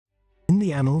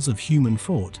the annals of human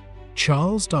thought,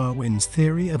 Charles Darwin's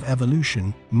theory of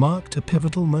evolution marked a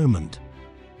pivotal moment.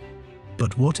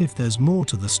 But what if there's more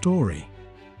to the story?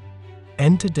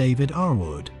 Enter David R.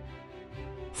 Wood,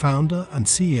 founder and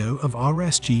CEO of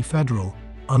RSG Federal,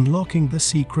 unlocking the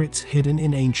secrets hidden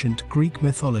in ancient Greek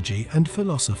mythology and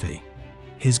philosophy.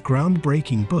 His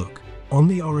groundbreaking book, On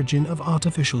the Origin of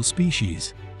Artificial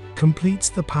Species, completes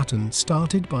the pattern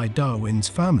started by Darwin's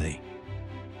family.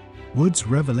 Wood's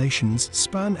revelations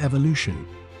span evolution,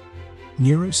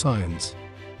 neuroscience,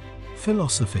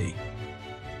 philosophy,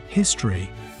 history,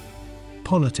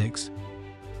 politics,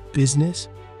 business,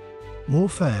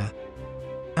 warfare,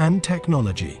 and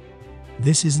technology.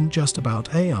 This isn't just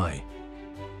about AI.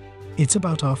 It's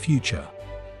about our future.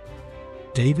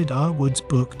 David R. Wood's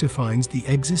book defines the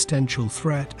existential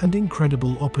threat and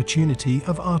incredible opportunity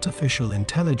of artificial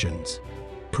intelligence,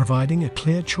 providing a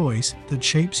clear choice that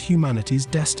shapes humanity's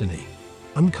destiny.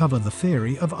 Uncover the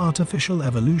theory of artificial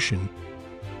evolution,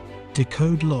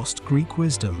 decode lost Greek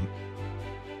wisdom,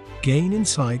 gain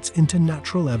insights into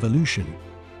natural evolution,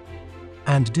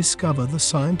 and discover the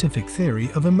scientific theory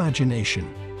of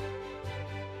imagination.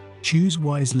 Choose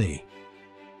wisely.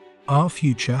 Our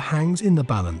future hangs in the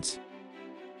balance.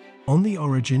 On the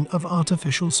Origin of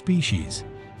Artificial Species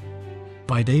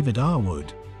by David R.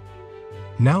 Wood.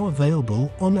 Now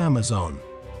available on Amazon.